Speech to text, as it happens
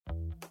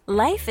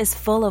Life is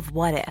full of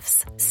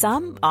what-ifs.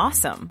 Some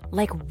awesome,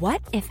 like what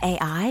if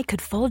AI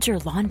could fold your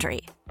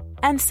laundry?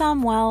 And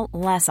some, well,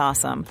 less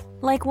awesome,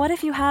 like what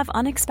if you have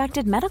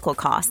unexpected medical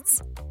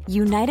costs?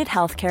 United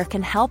Healthcare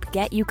can help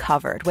get you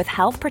covered with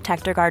Health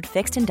Protector Guard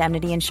fixed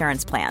indemnity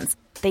insurance plans.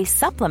 They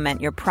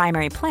supplement your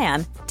primary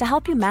plan to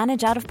help you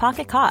manage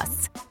out-of-pocket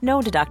costs.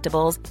 No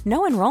deductibles,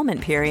 no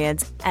enrollment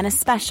periods, and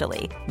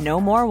especially no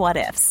more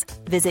what-ifs.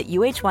 Visit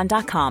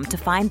uh1.com to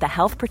find the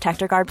Health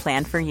Protector Guard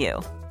plan for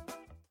you.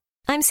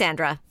 I'm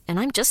Sandra, and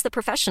I'm just the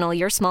professional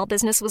your small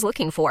business was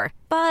looking for.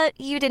 But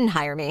you didn't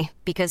hire me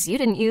because you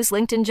didn't use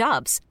LinkedIn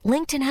Jobs.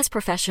 LinkedIn has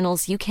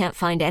professionals you can't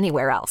find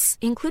anywhere else,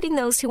 including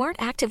those who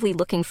aren't actively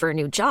looking for a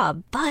new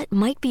job, but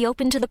might be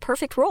open to the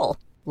perfect role,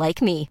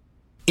 like me.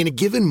 In a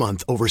given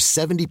month, over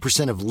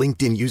 70% of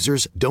LinkedIn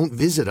users don't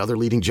visit other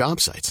leading job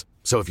sites.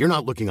 So if you're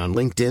not looking on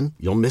LinkedIn,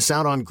 you'll miss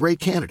out on great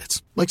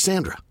candidates like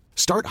Sandra.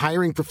 Start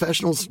hiring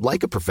professionals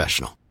like a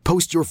professional.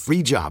 Post your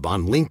free job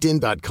on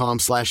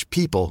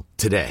linkedin.com/people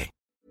today.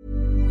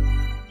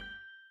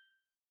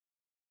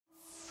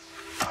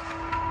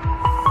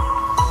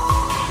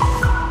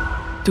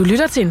 Du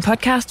lytter til en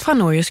podcast fra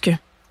Nordjyske.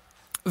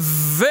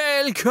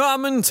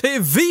 Velkommen til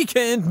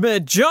Weekend med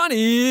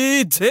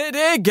Johnny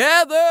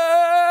Together.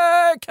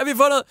 Kan vi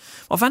få noget?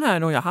 Hvor fanden er jeg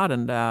nu? Jeg har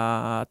den der...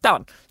 Der var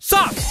den. Så!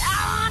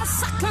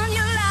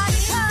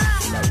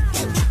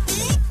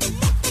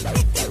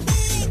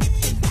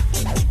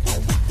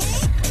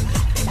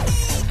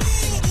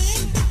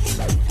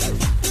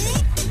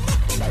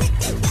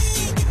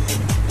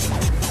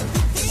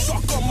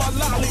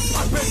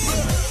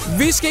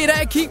 Vi skal i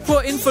dag kigge på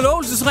en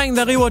forlovelsesring,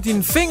 der river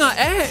dine fingre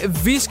af.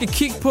 Vi skal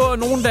kigge på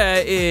nogen, der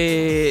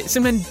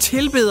simpelthen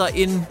tilbeder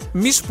en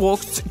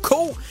misbrugt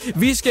ko.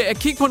 Vi skal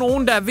kigge på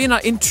nogen, der vinder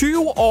en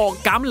 20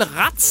 år gammel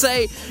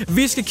retssag.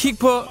 Vi skal kigge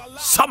på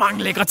så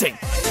mange lækre ting.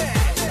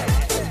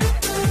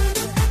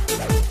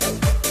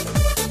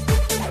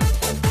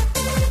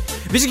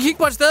 Vi skal kigge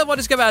på et sted, hvor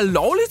det skal være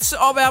lovligt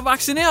at være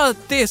vaccineret.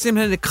 Det er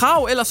simpelthen et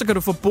krav, ellers så kan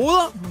du få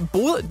boder.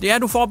 Ja,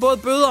 du får både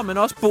bøder, men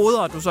også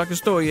boder, du så kan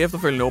stå i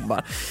efterfølgende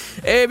åbenbart.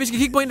 Vi skal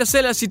kigge på en, der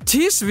sælger sit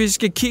tis. Vi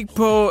skal kigge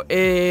på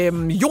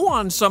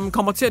jorden, som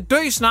kommer til at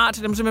dø snart.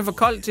 Det er simpelthen for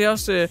koldt til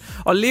os at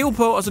leve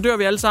på, og så dør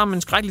vi alle sammen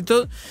en skrækkelig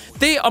død.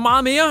 Det og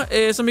meget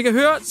mere, som I kan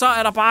høre, så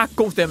er der bare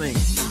god stemning.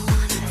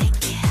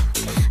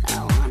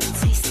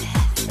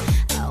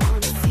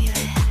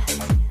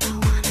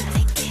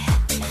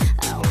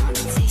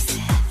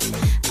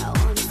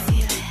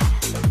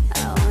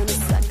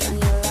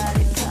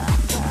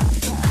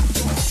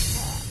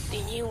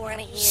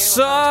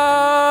 Så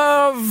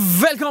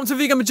velkommen til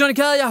Weekend med Johnny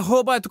Kade. Jeg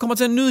håber, at du kommer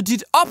til at nyde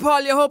dit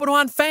ophold. Jeg håber, du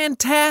har en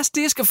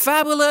fantastisk og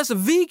fabulous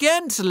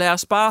weekend. Lad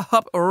os bare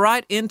hoppe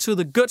right into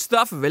the good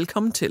stuff.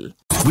 Velkommen til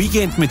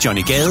Weekend med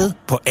Johnny Kade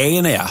på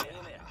ANR.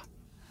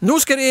 Nu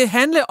skal det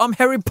handle om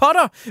Harry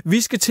Potter.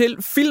 Vi skal til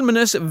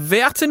filmenes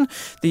verden.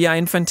 Det er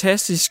en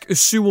fantastisk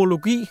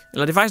syvologi.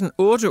 Eller det er faktisk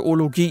en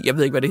 8-ologi. Jeg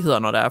ved ikke, hvad det hedder,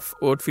 når der er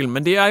 8 film.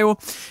 Men det er jo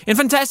en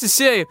fantastisk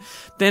serie.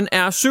 Den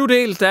er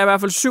 7-delt. Der er i hvert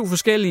fald 7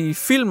 forskellige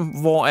film,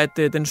 hvor at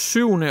den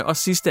 7. og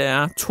sidste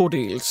er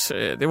 2-delt.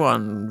 Det var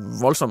en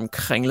voldsomt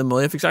kringlet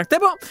måde, jeg fik sagt det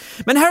på.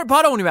 Men Harry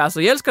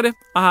Potter-universet, jeg elsker det.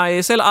 Og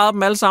har selv ejet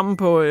dem alle sammen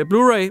på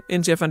Blu-ray,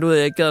 indtil jeg fandt ud af, at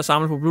jeg ikke gad at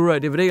samle på Blu-ray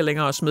DVD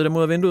længere og smide dem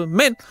ud af vinduet.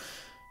 Men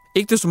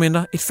ikke desto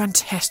mindre et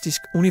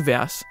fantastisk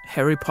univers,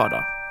 Harry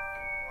Potter.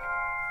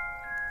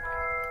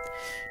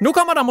 Nu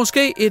kommer der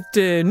måske et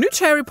nyt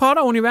Harry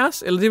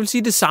Potter-univers, eller det vil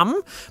sige det samme,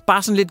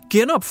 bare sådan lidt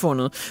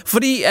genopfundet.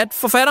 Fordi at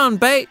forfatteren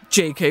bag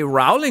J.K.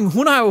 Rowling,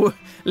 hun har jo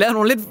lavet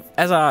nogle lidt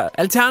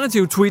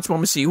alternative tweets, må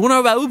man sige. Hun har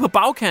jo været ude på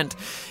bagkant,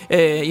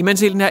 imens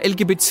hele den her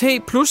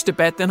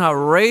LGBT+-debat, den har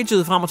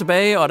raget frem og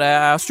tilbage, og der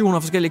er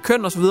 700 forskellige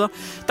køn osv. Der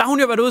har hun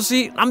jo været ude og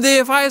sige, at det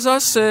er faktisk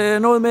også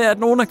noget med, at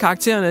nogle af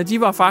karaktererne,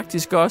 de var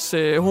faktisk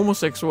også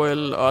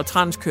homoseksuelle og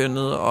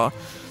transkønnede, og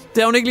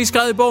det har hun ikke lige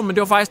skrevet i bogen, men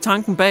det var faktisk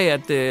tanken bag,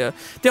 at det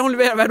har hun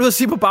været ude at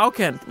sige på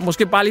bagkant.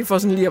 Måske bare lige for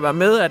sådan lige at være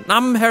med, at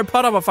Harry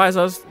Potter var faktisk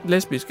også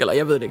lesbisk, eller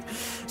jeg ved det ikke.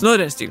 Sådan noget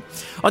i den stil.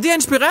 Og det har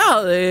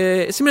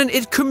inspireret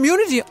simpelthen et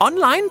community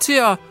online til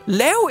at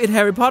lave et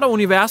Harry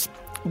Potter-univers,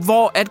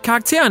 hvor at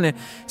karaktererne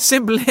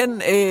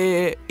simpelthen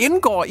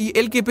indgår i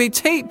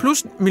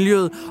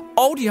LGBT+-miljøet,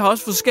 og de har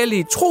også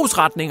forskellige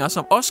trosretninger,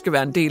 som også skal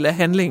være en del af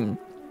handlingen.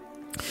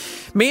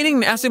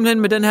 Meningen er simpelthen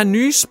med den her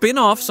nye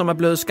spin-off, som er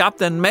blevet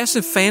skabt af en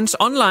masse fans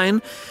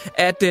online,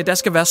 at der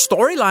skal være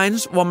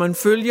storylines, hvor man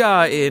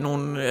følger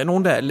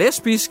nogen, der er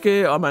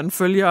lesbiske, og man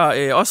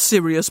følger også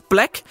Sirius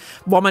Black,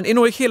 hvor man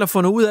endnu ikke helt har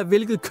fundet ud af,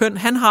 hvilket køn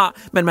han har,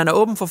 men man er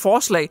åben for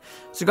forslag.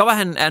 Så det kan godt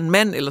være, at han er en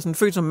mand, eller sådan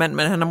født som mand,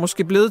 men han er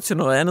måske blevet til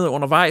noget andet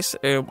undervejs.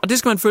 Og det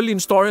skal man følge i en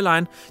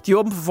storyline. De er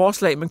åbne for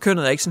forslag, men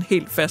kønnet er ikke sådan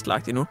helt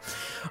fastlagt endnu.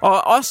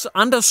 Og også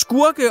andre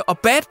skurke og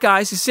bad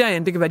guys i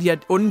serien, det kan være de her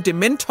onde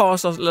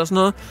dementors eller sådan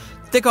noget.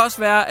 Det kan også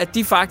være, at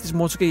de faktisk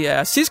måske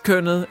er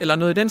cis-kønnet, eller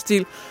noget i den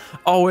stil.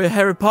 Og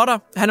Harry Potter,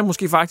 han er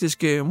måske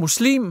faktisk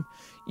muslim.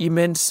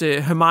 imens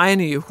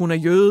Hermione, hun er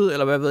jøde,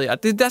 eller hvad ved jeg.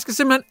 Der skal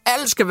simpelthen,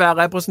 alt skal være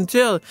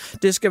repræsenteret.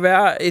 Det skal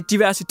være et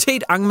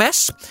diversitet en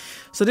masse.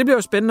 Så det bliver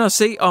jo spændende at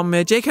se, om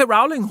J.K.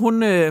 Rowling, hun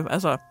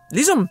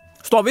ligesom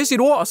står ved sit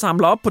ord og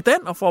samler op på den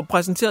og får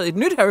præsenteret et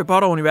nyt Harry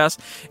Potter-univers,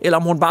 eller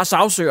om hun bare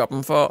sagsøger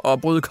dem for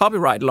at bryde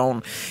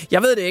copyright-loven.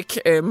 Jeg ved det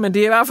ikke, men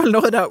det er i hvert fald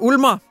noget, der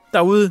ulmer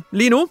derude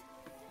lige nu.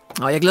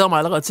 Og jeg glæder mig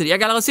allerede til det. Jeg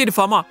kan allerede se det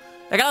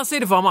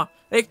for mig.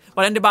 Ikke?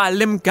 Hvordan det bare er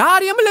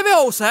Lemgardium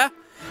Leviosa.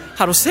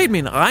 Har du set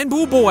min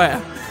regnbueboa?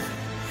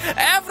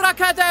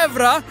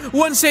 Abracadabra!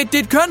 Uanset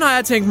dit køn har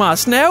jeg tænkt mig at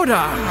snæve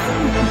dig.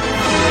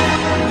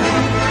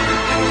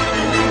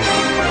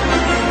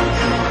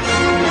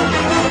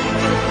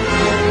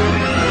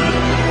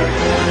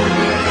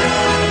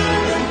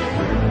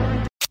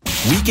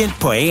 Weekend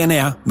på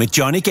ANR med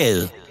Johnny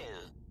Gade.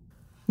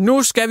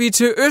 Nu skal vi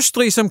til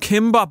Østrig, som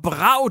kæmper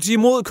bravt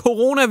imod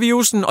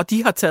coronavirusen, og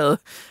de har taget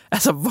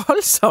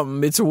voldsomme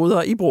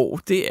metoder i brug.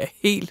 Det er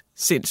helt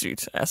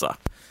sindssygt.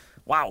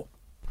 Wow.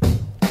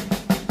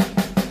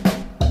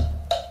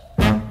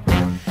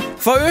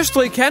 For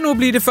Østrig kan nu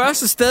blive det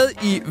første sted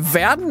i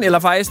verden, eller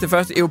faktisk det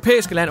første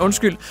europæiske land,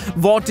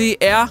 hvor det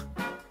er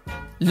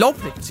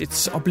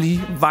lovpligtigt at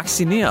blive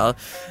vaccineret.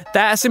 Der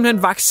er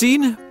simpelthen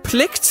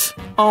vaccinepligt,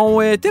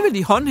 og det vil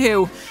de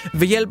håndhæve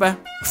ved hjælp af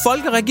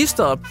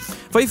folkeregisteret.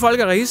 For i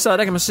folkeregisteret,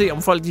 der kan man se,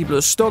 om folk de er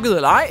blevet stukket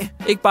eller ej.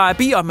 Ikke bare af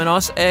bier, men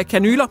også af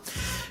kanyler.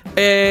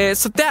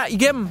 Så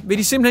derigennem vil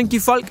de simpelthen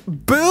give folk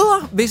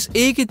bøder, hvis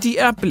ikke de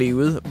er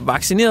blevet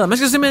vaccineret. Man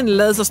skal simpelthen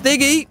lade sig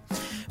stikke i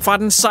fra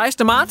den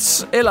 16.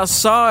 marts, ellers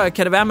så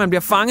kan det være, at man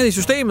bliver fanget i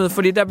systemet,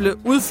 fordi der bliver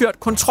udført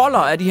kontroller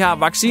af de her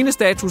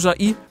vaccinestatusser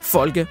i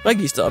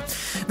folkeregisteret.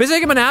 Hvis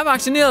ikke man er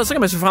vaccineret, så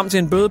kan man se frem til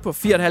en bøde på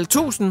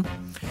 4.500.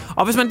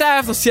 Og hvis man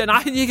derefter siger,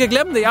 nej, I kan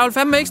glemme det, jeg vil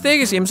fandme ikke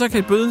stikkes, jamen så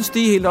kan bøden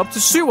stige helt op til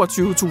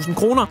 27.000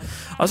 kroner.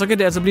 Og så kan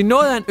det altså blive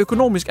noget af en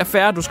økonomisk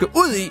affære, du skal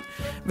ud i,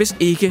 hvis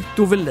ikke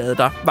du vil lade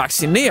dig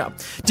vaccinere.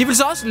 De vil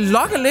så også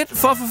lokke lidt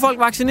for at få folk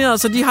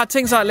vaccineret, så de har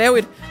tænkt sig at lave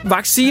et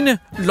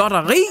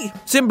vaccinelotteri,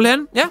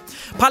 simpelthen. Ja.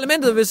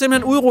 Parlamentet vil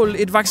simpelthen udrulle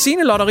et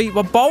vaccinelotteri,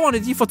 hvor borgerne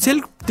de får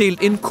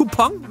tildelt en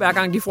kupon, hver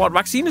gang de får et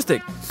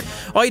vaccinestik.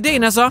 Og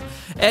ideen er så,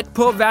 at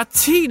på hver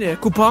 10.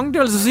 kupon, det vil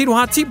altså sige, at du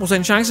har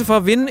 10% chance for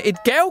at vinde et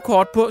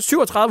gavekort på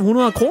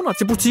 3700 kroner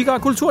til butikker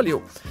og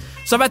kulturliv.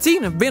 Så hver 10.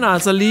 vinder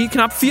altså lige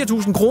knap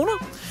 4.000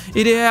 kroner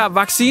i det her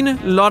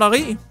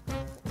vaccinelotteri.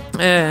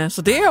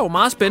 Så det er jo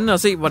meget spændende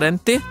at se, hvordan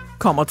det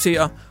kommer til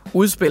at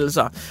udspille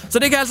sig. Så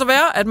det kan altså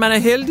være, at man er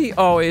heldig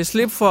og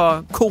slippe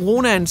for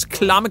coronaens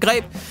klamme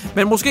greb,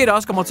 men måske der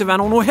også kommer til at være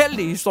nogle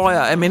uheldige historier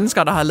af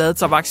mennesker, der har ladet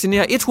sig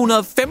vaccinere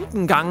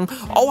 115 gange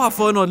og har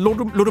fået noget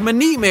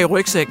ludomani med i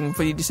rygsækken,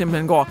 fordi de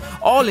simpelthen går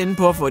all in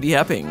på at få de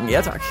her penge.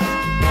 Ja, tak.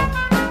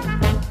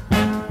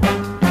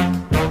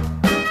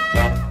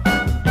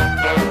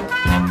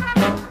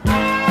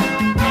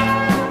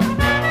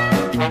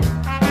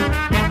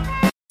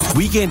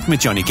 Weekend med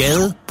Johnny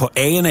Gade på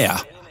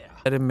ANR.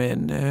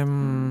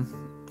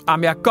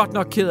 Men jeg er godt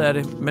nok ked af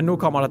det, men nu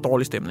kommer der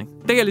dårlig stemning.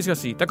 Det kan jeg lige skal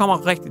sige. Der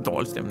kommer rigtig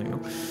dårlig stemning nu.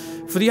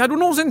 Fordi har du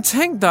nogensinde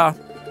tænkt dig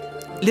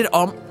lidt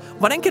om,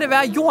 hvordan kan det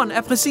være, at jorden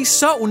er præcis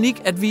så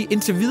unik, at vi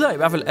indtil videre, i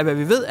hvert fald af hvad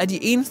vi ved, er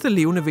de eneste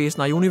levende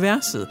væsener i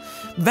universet?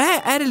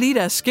 Hvad er det lige,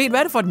 der er sket? Hvad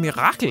er det for et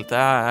mirakel,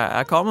 der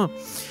er kommet?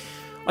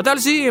 Og der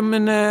vil sige,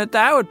 men der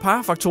er jo et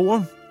par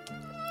faktorer.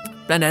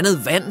 Blandt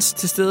andet vands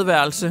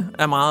tilstedeværelse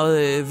er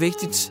meget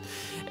vigtigt.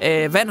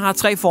 Vand har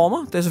 3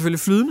 former. Det er selvfølgelig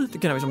flydende,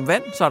 det kender vi som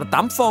vand. Så er der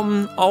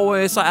dampformen, og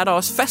så er der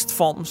også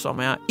fastformen, som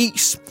er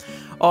is.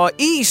 Og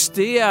is,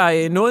 det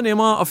er noget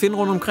nemmere at finde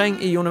rundt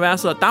omkring i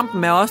universet, og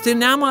dampen er også, det er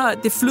nærmere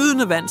det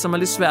flydende vand, som er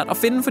lidt svært at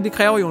finde, for det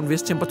kræver jo en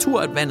vis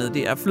temperatur, at vandet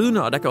det er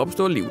flydende, og der kan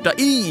opstå liv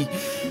deri.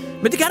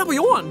 Men det kan der på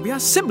jorden. Vi har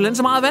simpelthen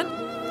så meget vand.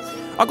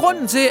 Og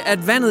grunden til,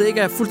 at vandet ikke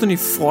er fuldstændig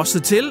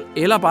frosset til,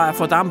 eller bare er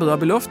fordampet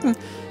op i luften,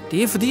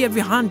 det er fordi, at vi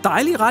har en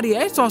dejlig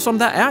radiator, som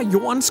der er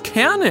jordens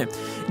kerne.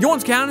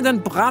 Jordens kerne, den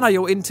brænder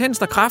jo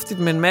intenst og kraftigt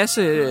med en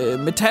masse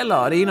metaller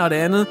og det ene og det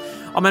andet.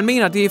 Og man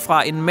mener, det er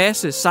fra en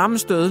masse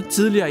sammenstød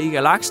tidligere i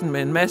galaksen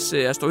med en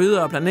masse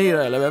asteroider og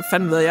planeter, eller hvad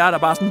fanden ved jeg, der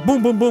bare sådan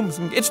bum, bum, bum,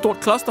 sådan et stort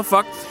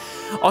clusterfuck.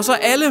 Og så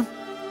alle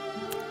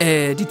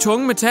de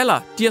tunge metaller,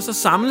 de har så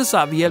samlet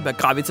sig ved hjælp af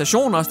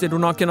gravitation, også det du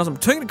nok kender som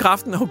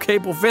tyngdekraften. Okay,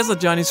 professor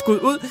Johnny, skud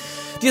ud.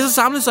 De har så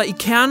samlet sig i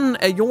kernen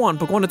af jorden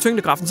på grund af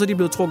tyngdekraften, så er de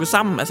blevet trukket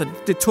sammen, altså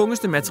det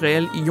tungeste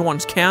materiale i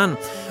jordens kerne.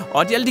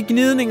 Og alle de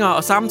gnidninger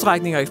og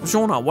sammentrækninger og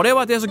eksplosioner,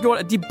 whatever, det har så gjort,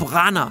 at de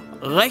brænder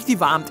rigtig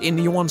varmt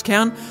inde i jordens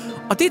kerne.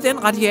 Og det er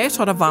den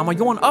radiator, der varmer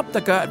jorden op, der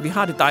gør, at vi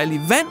har det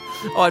dejlige vand,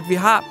 og at vi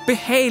har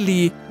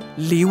behagelige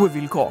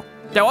levevilkår.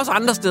 Der er også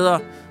andre steder,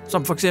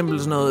 som for eksempel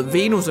sådan noget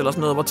Venus eller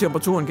sådan noget, hvor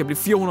temperaturen kan blive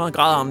 400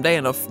 grader om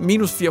dagen og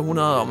minus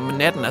 400 om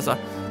natten. Altså,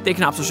 det er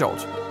knap så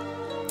sjovt.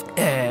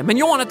 Men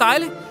jorden er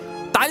dejlig.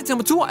 Dejlig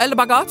temperatur, alt er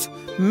bare godt.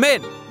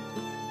 Men.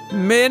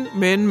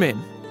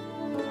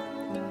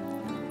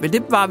 Vil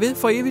det bare ved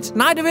for evigt?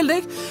 Nej, det vil det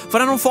ikke. For der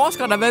er nogle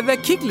forskere, der er ved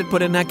at kigge lidt på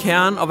den her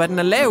kerne, og hvad den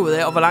er lavet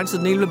af, og hvor lang tid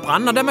den hele vil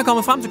brænde. Og dem er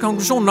kommet frem til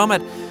konklusionen om,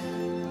 at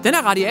Den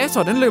her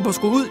radiator, den løber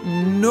sgu ud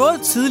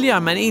noget tidligere,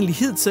 end man egentlig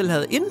hidtil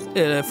havde I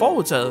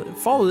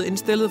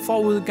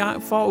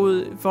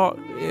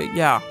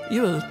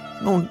ved,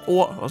 nogle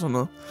ord og sådan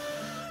noget.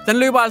 Den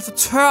løber altså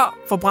tør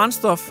for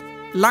brændstof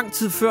lang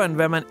tid før, end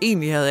hvad man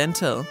egentlig havde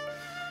antaget.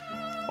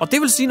 Og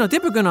det vil sige, når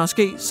det begynder at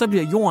ske, så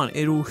bliver jorden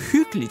et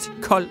uhyggeligt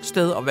koldt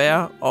sted at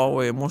være,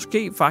 og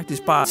måske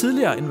faktisk bare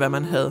tidligere, end hvad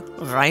man havde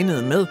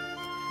regnet med.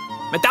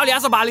 Men der vil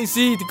jeg så bare lige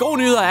sige, de gode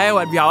nyheder er jo,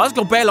 at vi har også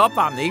global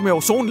opvarmning, ikke med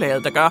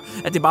ozonlaget, der gør,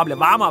 at det bare bliver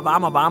varmere og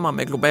varmere og varmere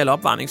med global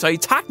opvarmning. Så i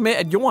takt med,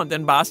 at jorden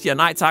den bare siger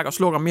nej tak og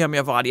slukker mere og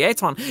mere for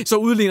radiatoren, så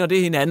udligner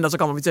det hinanden, og så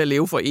kommer vi til at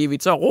leve for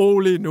evigt. Så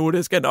roligt nu,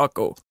 det skal nok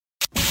gå.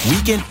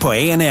 Weekend på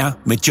ANR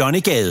med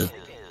Johnny Gade.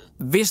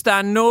 Hvis der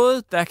er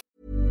noget, der...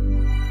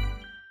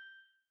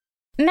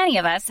 Many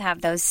of us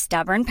have those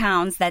stubborn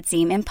pounds that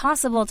seem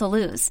impossible to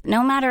lose,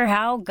 no matter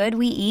how good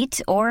we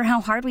eat or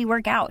how hard we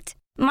work out.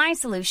 My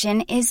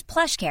solution is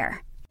PlushCare.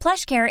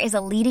 PlushCare is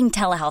a leading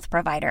telehealth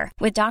provider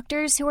with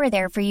doctors who are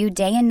there for you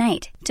day and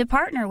night to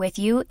partner with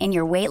you in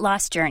your weight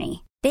loss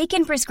journey. They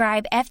can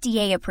prescribe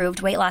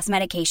FDA-approved weight loss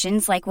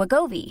medications like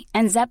Wegovy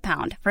and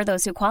Zepbound for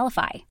those who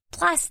qualify.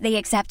 Plus, they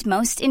accept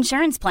most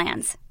insurance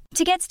plans.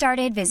 To get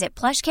started, visit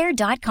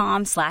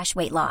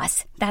plushcare.com/weightloss.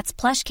 That's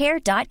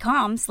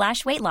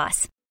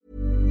plushcare.com/weightloss.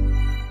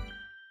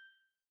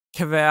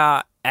 Kan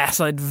være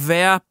et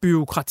værre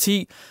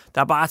byråkrati,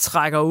 der bare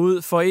trækker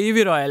ud for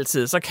evigt og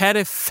altid. Så kan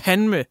det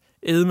fandme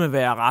edme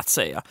være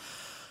retssager.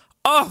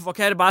 Hvor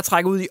kan det bare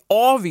trække ud i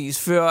årevis,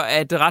 før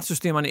at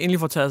retssystemerne endelig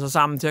får taget sig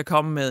sammen til at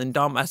komme med en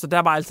dom. Altså, der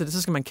er bare altid det.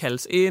 Så skal man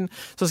kaldes ind,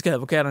 så skal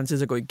advokaterne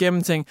til at gå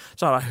igennem ting,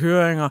 så er der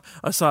høringer,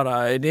 og så er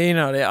der det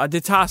ene og det, og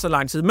det tager så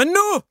lang tid. Men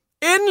nu,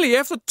 endelig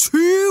efter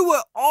 20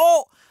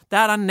 år, der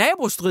er der en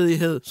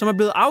nabostridighed, som er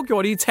blevet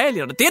afgjort i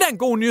Italien. Og det er da en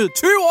god nyhed.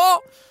 20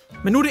 år!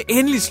 Men nu er det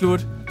endelig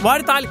slut. Hvor er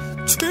det dejligt.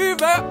 20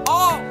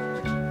 år!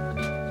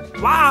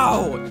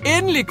 Wow!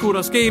 Endelig kunne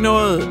der ske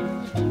noget.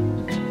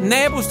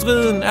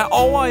 Nabostriden er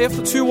over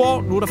efter 20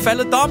 år. Nu er der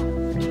faldet dom.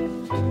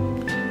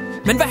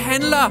 Men hvad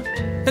handler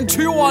den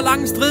 20 år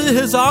lange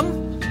stridighed om?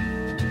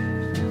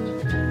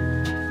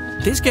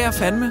 Det skal jeg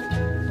fandme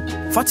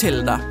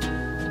fortælle dig.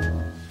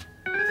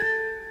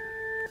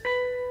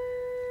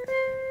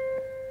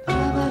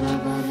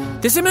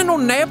 Det er simpelthen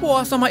nogle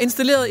naboer, som har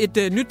installeret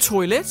et nyt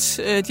toilet.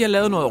 De har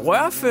lavet noget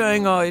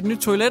rørføring og et nyt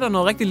toilet og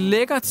noget rigtig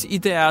lækkert i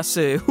deres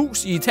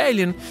hus i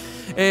Italien.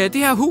 Det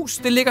her hus,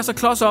 det ligger så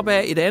klods op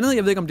af et andet.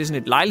 Jeg ved ikke, om det er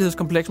sådan et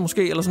lejlighedskompleks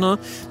måske eller sådan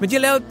noget. Men de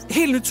har lavet et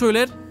helt nyt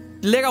toilet.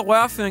 Lækker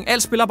rørføring.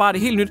 Alt spiller bare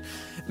det helt nyt.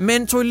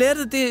 Men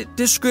toilettet,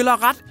 det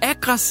skyller ret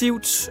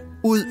aggressivt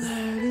ud.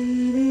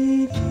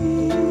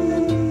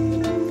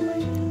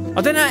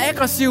 Og den her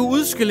aggressive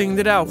udskilling,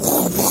 det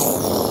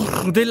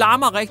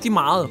larmer rigtig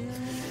meget.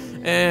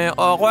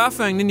 Og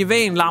rørføringen ind i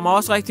væggen larmer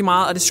også rigtig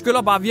meget, og det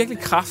skyller bare virkelig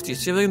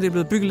kraftigt. Jeg ved ikke, om det er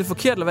blevet bygget lidt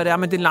forkert, eller hvad det er,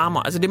 men det larmer.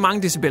 Altså, det er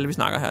mange decibel, vi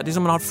snakker her. Det er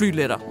som, man har et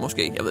flyletter,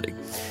 måske. Jeg ved det ikke.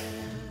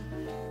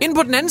 Inde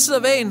på den anden side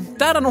af væggen,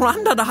 der er der nogle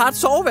andre, der har et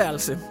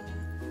soveværelse.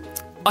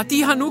 Og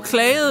de har nu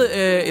klaget,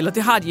 eller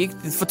det har de ikke,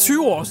 for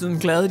 20 år siden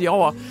klagede de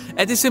over,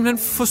 at det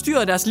simpelthen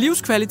forstyrrede deres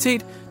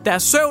livskvalitet,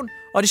 deres søvn,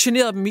 og det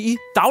generede dem i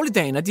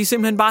dagligdagen, at de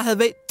simpelthen bare havde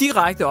væg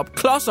direkte op,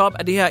 klods op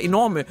af det her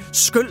enorme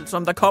skyld,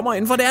 som der kommer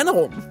inden for det andet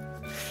rum.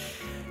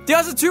 Det er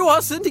også 20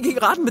 år siden, de gik i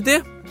retten med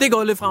det. Det er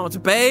gået lidt frem og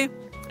tilbage.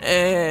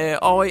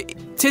 Og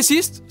til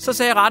sidst, så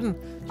sagde retten,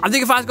 det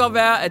kan faktisk godt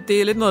være, at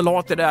det er lidt noget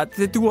lort, det der.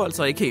 Det duer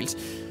altså ikke helt.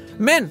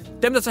 Men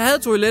dem, der så havde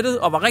toilettet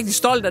og var rigtig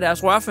stolt af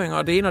deres rørføring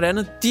og det ene og det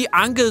andet, de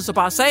ankede så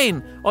bare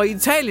sagen. Og i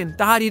Italien,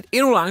 der har de et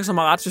endnu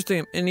langsommere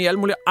retssystem end i alle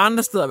mulige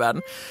andre steder i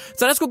verden.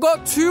 Så der skulle gå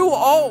 20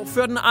 år,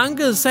 før den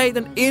ankede sag,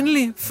 den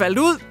endelig faldt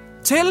ud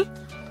til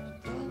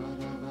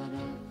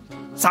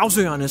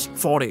sagsøgernes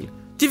fordel.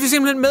 De fik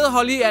simpelthen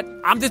medhold i, at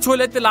det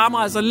toilet, det larmer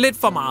altså lidt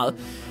for meget.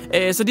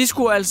 Så de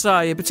skulle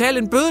altså betale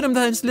en bøde, dem der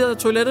havde installeret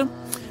toilettet.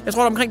 Jeg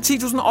tror, det er omkring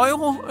 10.000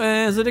 euro.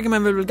 Så det kan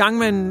man vel gange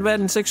med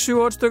en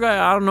 6-7-8 stykker,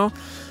 I don't know.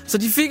 Så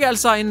de fik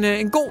altså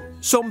en god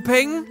sum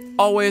penge,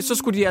 og så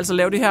skulle de altså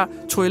lave det her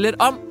toilet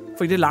om,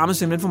 fordi det larmede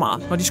simpelthen for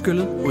meget, når de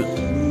skyllede ud.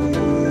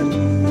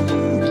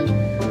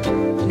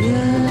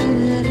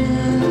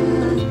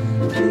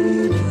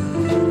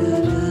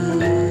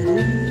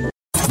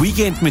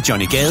 Weekend med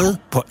Johnny Gade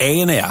på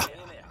ANR.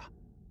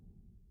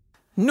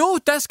 Nu,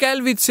 der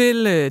skal vi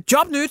til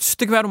Jobnyt.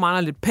 Det kan være, du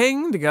mangler lidt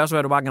penge. Det kan også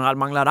være, du bare generelt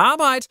mangler et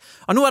arbejde.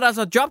 Og nu er der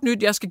altså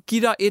Jobnyt. Jeg skal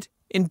give dig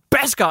en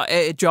basker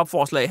af et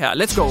jobforslag her.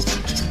 Let's go.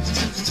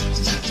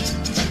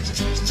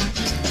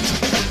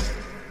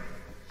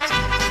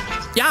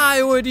 Jeg har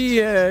jo i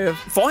de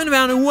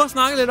forhenværende uger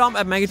snakket lidt om,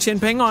 at man kan tjene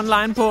penge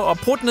online på at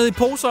putte ned i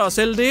poser og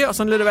sælge det. Og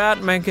sådan lidt af hvert,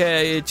 at man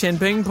kan tjene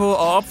penge på at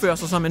opføre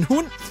sig som en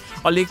hund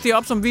og lægge det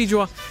op som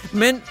videoer.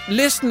 Men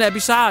listen af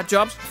bizarre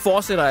jobs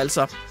fortsætter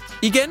altså.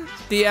 Igen,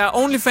 det er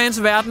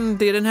OnlyFans-verden,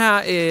 det er den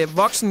her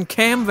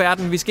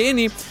voksen-cam-verden, vi skal ind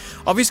i.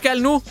 Og vi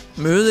skal nu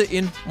møde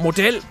en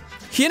model.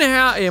 Hende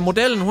her,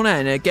 modellen, hun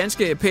er en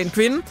ganske pæn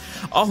kvinde.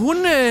 Og hun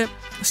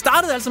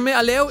startede altså med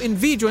at lave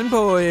en video inde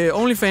på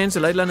OnlyFans,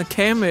 eller et eller andet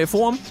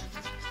cam-forum,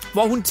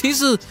 hvor hun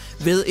tissede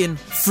ved en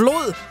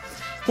flod.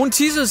 Hun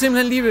tissede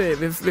simpelthen lige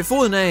ved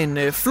foden af en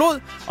flod,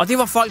 og det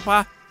var folk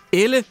bare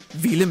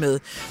vilde med.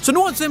 Så nu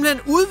har hun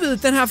simpelthen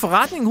udvidet den her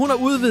forretning. Hun har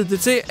udvidet det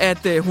til,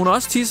 at hun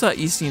også tisser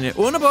i sine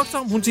underbukser.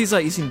 Hun tisser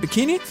i sin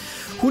bikini.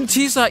 Hun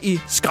tisser i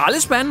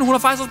skraldespanden. Hun har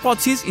faktisk også prøvet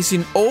at tisse i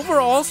sine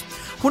overalls.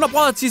 Hun har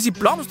prøvet at tisse i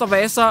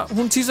blomstervaser.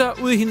 Hun tisser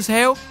ude i hendes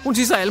have. Hun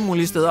tisser alle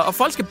mulige steder. Og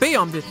folk skal bede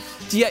om det.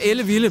 De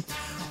er vilde.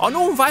 Og nu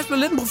er hun faktisk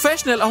blevet lidt en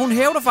professionel, og hun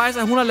hævder faktisk,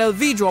 at hun har lavet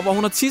videoer, hvor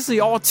hun har tisset i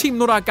over 10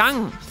 minutter ad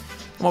gangen.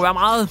 Det må være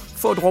meget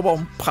få dråber,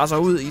 hun presser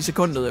ud i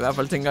sekundet, i hvert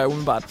fald, tænker jeg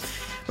umiddelbart.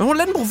 Men hun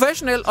er lidt en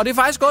professionel, og det er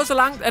faktisk gået så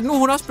langt, at nu er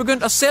hun også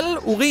begyndt at sælge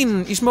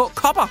urinen i små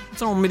kopper.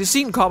 Sådan nogle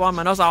medicinkopper,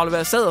 man også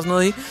afleverer sæd og sådan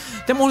noget i.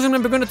 Dem må hun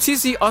simpelthen begyndt at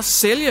tisse i og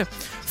sælge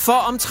for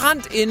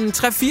omtrent en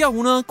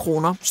 300-400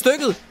 kroner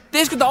stykket. Det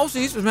skal dog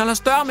siges, hvis man har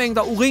større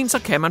mængder urin, så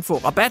kan man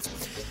få rabat.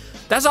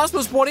 Der er så også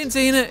blevet spurgt ind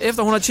til hende,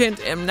 efter hun har tjent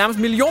nærmest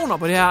millioner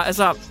på det her.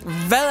 Altså,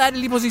 hvad er det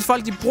lige præcis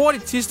folk, de bruger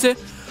dit tis til?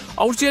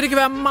 Og hun siger, at det kan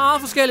være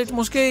meget forskelligt.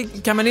 Måske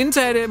kan man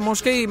indtage det,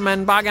 måske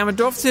man bare gerne vil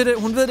dufte til det.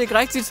 Hun ved det ikke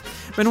rigtigt.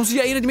 Men hun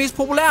siger, at en af de mest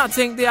populære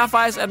ting, det er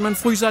faktisk, at man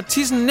fryser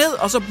tissen ned,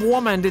 og så bruger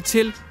man det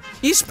til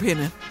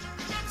ispinde.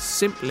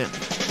 Simpelthen.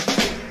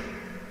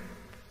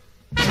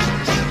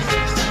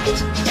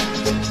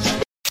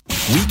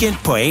 Weekend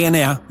på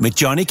ANR med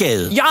Johnny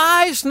Gade.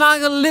 Jeg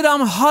snakkede lidt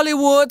om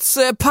Hollywoods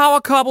power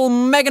couple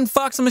Megan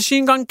Fox og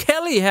Machine Gun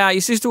Kelly her i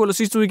sidste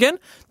uge igen.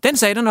 Den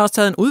sagde, den har også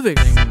taget en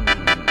udvikling.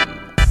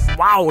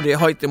 Wow, det er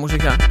højt, det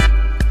musik her.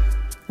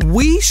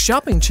 Wii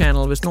Shopping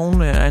Channel, hvis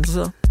nogen er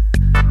interesseret.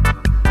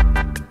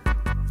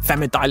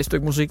 Fandme et dejligt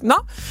stykke musik. Nå,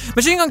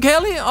 Machine Gun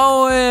Kelly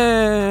og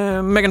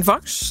Megan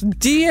Fox,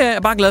 de er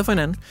bare glade for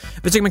hinanden.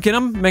 Hvis ikke man kender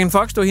dem, Megan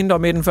Fox, det var hende, der var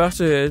med i den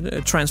første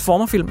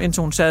Transformer-film,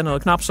 indtil hun sagde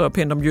noget knap så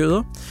pænt om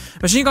jøder.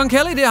 Machine Gun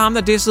Kelly, det er ham,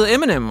 der dissede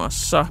Eminem, og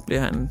så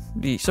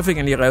fik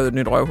han lige revet et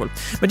nyt røvhul.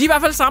 Men de er i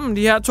hvert fald sammen,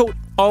 de her to.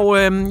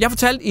 Og jeg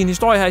fortalte i en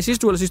historie her i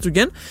sidste uge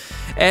igen,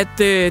 at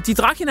de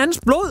drak hinandens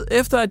blod,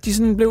 efter at de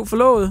sådan blev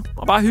forlovet,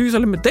 og bare hyggede sig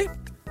lidt med det.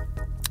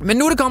 Men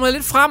nu er det kommet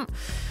lidt frem,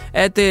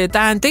 at der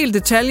er en del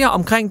detaljer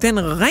omkring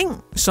den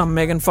ring, som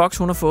Megan Fox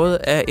hun har fået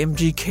af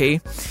MGK.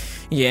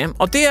 Ja,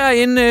 og det er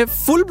en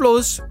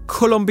fuldblods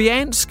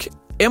kolumbiansk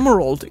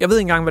emerald. Jeg ved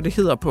ikke engang, hvad det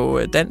hedder på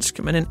dansk,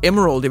 men en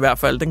emerald i hvert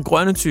fald, den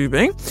grønne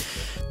type, ikke?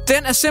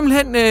 Den er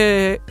simpelthen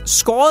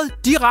skåret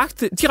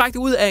direkte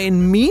ud af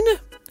en mine.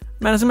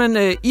 Man er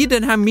simpelthen i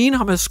den her mine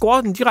har man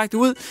skåret den direkte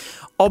ud,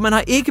 og man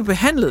har ikke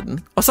behandlet den.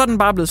 Og så er den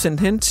bare blevet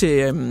sendt hen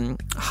til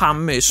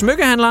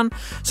smykkehandleren,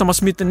 som har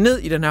smidt den ned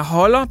i den her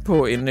holder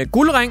på en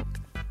guldring.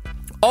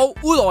 Og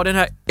ud over den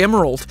her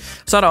emerald,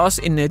 så er der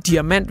også en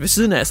diamant ved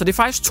siden af. Så det er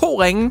faktisk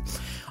 2 ringe,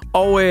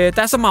 og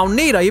der er så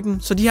magneter i dem,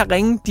 så de her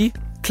ringe, de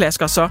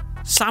klasker så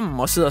sammen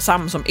og sidder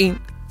sammen som en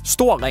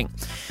stor ring.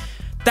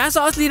 Der er så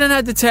også lige den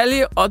her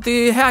detalje, og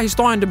det er her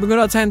historien, der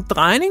begynder at tage en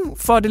drejning,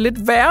 for det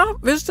lidt værre,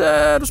 hvis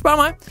du spørger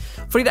mig.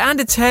 Fordi der er en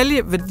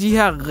detalje ved de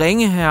her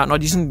ringe her, når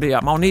de sådan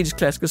bliver magnetisk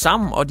klasket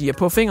sammen, og de er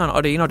på fingeren,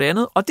 og det ene og det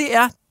andet. Og det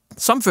er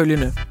som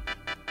følgende.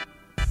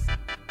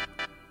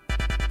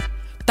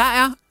 Der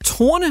er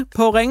torne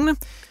på ringene.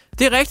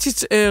 Det er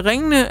rigtigt.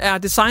 Ringene er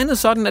designet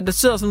sådan, at der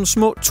sidder sådan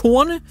små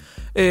torne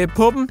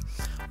på dem,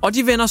 og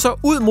de vender så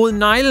ud mod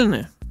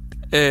neglene.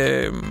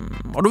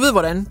 Og du ved,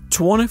 hvordan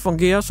torne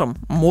fungerer som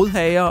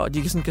modhager, og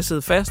de kan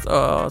sidde fast,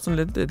 og sådan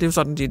lidt. Det er jo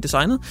sådan, de er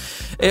designet.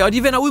 Og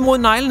de vender ud mod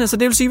neglene, så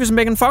det vil sige, hvis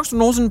Megan Fox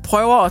nogensinde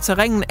prøver at tage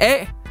ringen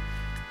af,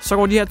 så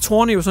går de her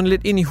torne jo sådan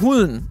lidt ind i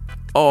huden,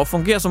 og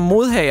fungerer som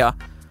modhager,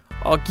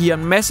 og giver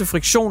en masse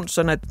friktion,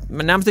 sådan at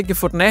man nærmest ikke kan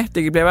få den af.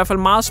 Det kan blive i hvert fald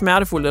meget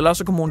smertefuldt, eller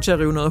så kommer hun til at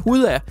rive noget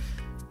hud af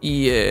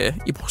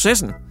i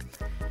processen.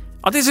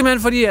 Og det er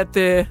simpelthen fordi,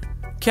 at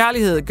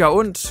kærlighed gør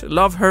ondt,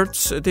 love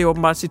hurts, det er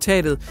åbenbart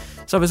citatet.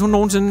 Så hvis hun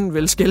nogensinde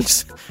vil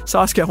skilles,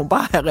 så skal hun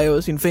bare have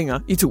revet sine fingre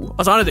i tu.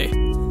 Og sådan er det.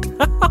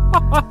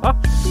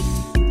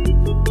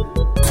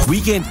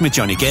 Weekend med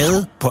Johnny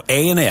Gade på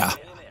ANR.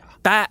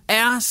 Der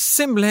er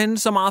simpelthen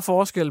så meget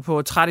forskel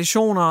på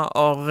traditioner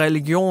og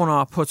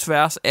religioner på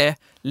tværs af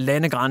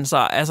landegrænser.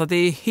 Altså,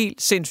 det er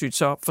helt sindssygt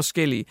så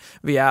forskellige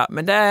vi er.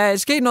 Men der er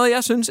sket noget,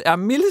 jeg synes er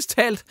mildest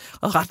talt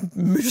ret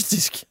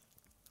mystisk.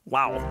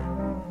 Wow.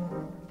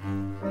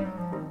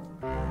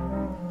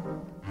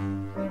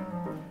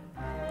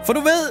 For du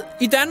ved,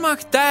 i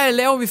Danmark, der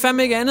laver vi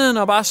fandme ikke andet end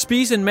at bare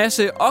spise en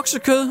masse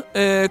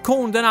oksekød.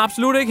 Koen, den er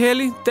absolut ikke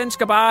hellig. Den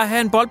skal bare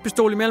have en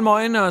boldpistol imellem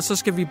øjnene, og så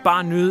skal vi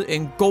bare nyde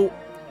en god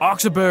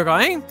okseburger,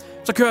 ikke?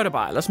 Så kører det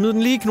bare. Eller smid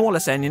den lige i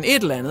knorlasagnen, et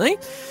eller andet, ikke?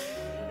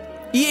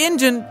 I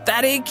Indien, der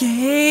er det ikke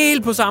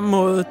helt på samme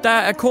måde. Der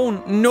er koen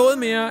noget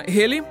mere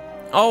hellig.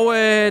 Og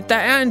der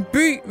er en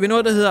by ved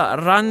noget, der hedder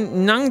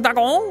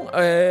Ranangdagon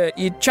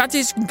i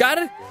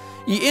Chhattisgarh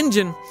i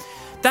Indien.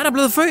 Der er der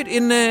blevet født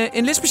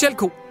en lidt speciel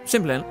ko,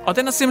 simpelthen. Og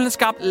den har simpelthen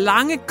skabt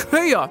lange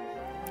køer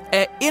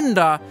af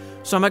indere,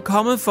 som er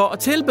kommet for at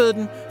tilbede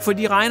den, for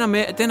de regner med,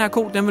 at den her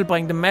ko, den vil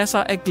bringe dem masser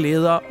af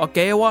glæder og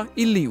gaver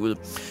i livet.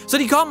 Så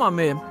de kommer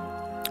med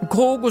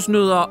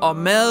kokosnødder og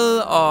mad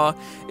og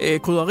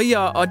krydderier,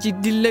 og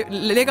de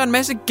lægger en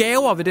masse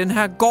gaver ved den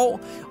her gård,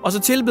 og så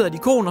tilbeder de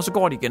koen, og så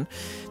går de igen.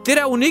 Det,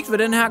 der er unikt ved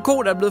den her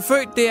ko, der er blevet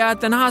født, det er,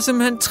 at den har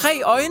simpelthen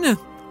 3 øjne.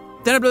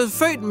 Den er blevet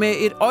født med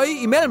et øje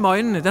imellem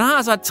øjnene. Den har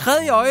altså et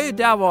tredje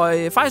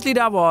øje, faktisk lige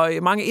der,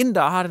 hvor mange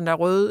indere har den der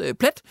røde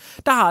plet,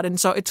 der har den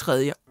så et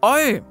tredje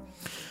øje.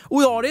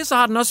 Udover det, så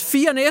har den også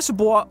 4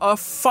 næsebor, og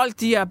folk,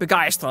 de er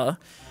begejstrede.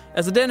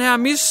 Altså, den her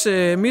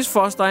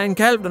misfoster af en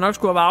kalv, der nok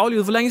skulle have været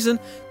aflivet for længe siden,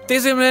 det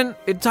er simpelthen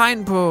et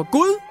tegn på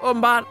Gud,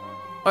 åbenbart.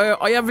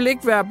 Og jeg vil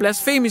ikke være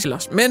blasfemisk,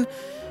 men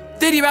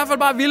det er de i hvert fald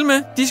bare vilde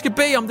med. De skal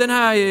bede om den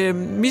her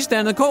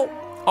misdannede ko,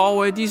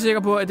 og de er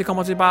sikre på, at det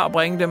kommer til bare at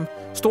bringe dem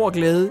stor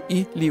glæde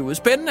i livet.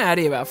 Spændende er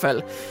det i hvert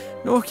fald.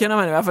 Nu kender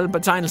man i hvert fald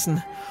betegnelsen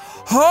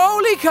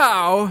Holy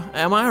cow,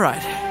 am I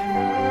right?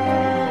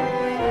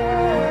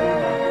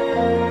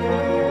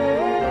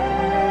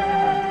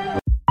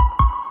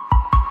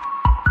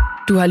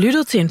 Du har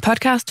lyttet til en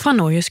podcast fra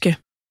Nordjyske.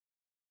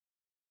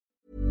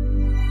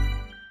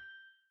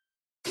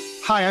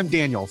 Hi, I'm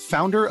Daniel,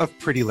 founder of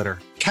Pretty Litter.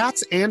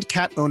 Cats and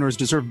cat owners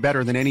deserve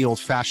better than any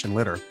old-fashioned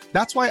litter.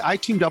 That's why I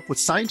teamed up with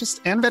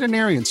scientists and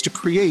veterinarians to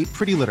create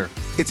Pretty Litter.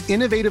 Its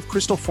innovative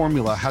crystal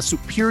formula has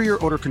superior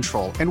odor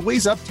control and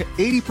weighs up to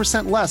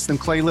 80% less than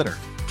clay litter.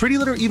 Pretty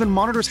Litter even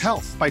monitors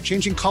health by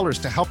changing colors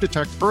to help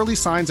detect early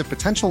signs of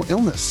potential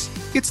illness.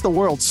 It's the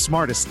world's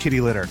smartest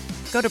kitty litter.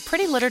 Go to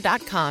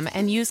prettylitter.com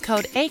and use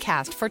code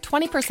ACAST for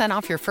 20%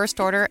 off your first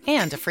order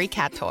and a free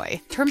cat toy.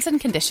 Terms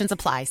and conditions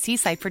apply. See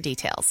site for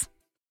details.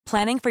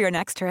 Planning for your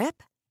next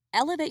trip?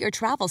 Elevate your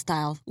travel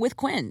style with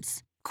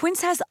Quince.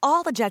 Quince has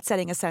all the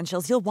jet-setting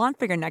essentials you'll want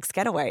for your next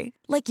getaway,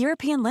 like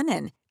European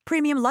linen,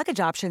 premium luggage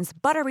options,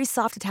 buttery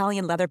soft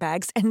Italian leather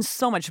bags, and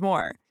so much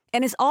more.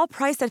 And is all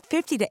priced at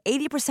 50 to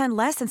 80%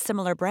 less than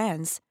similar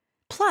brands.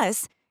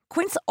 Plus,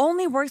 Quince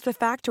only works with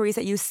factories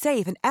that use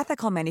safe and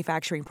ethical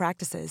manufacturing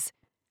practices.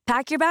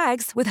 Pack your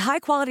bags with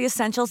high-quality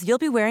essentials you'll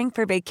be wearing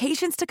for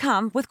vacations to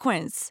come with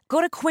Quince.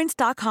 Go to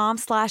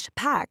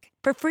quince.com/pack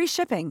for free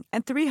shipping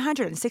and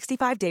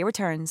 365-day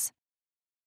returns.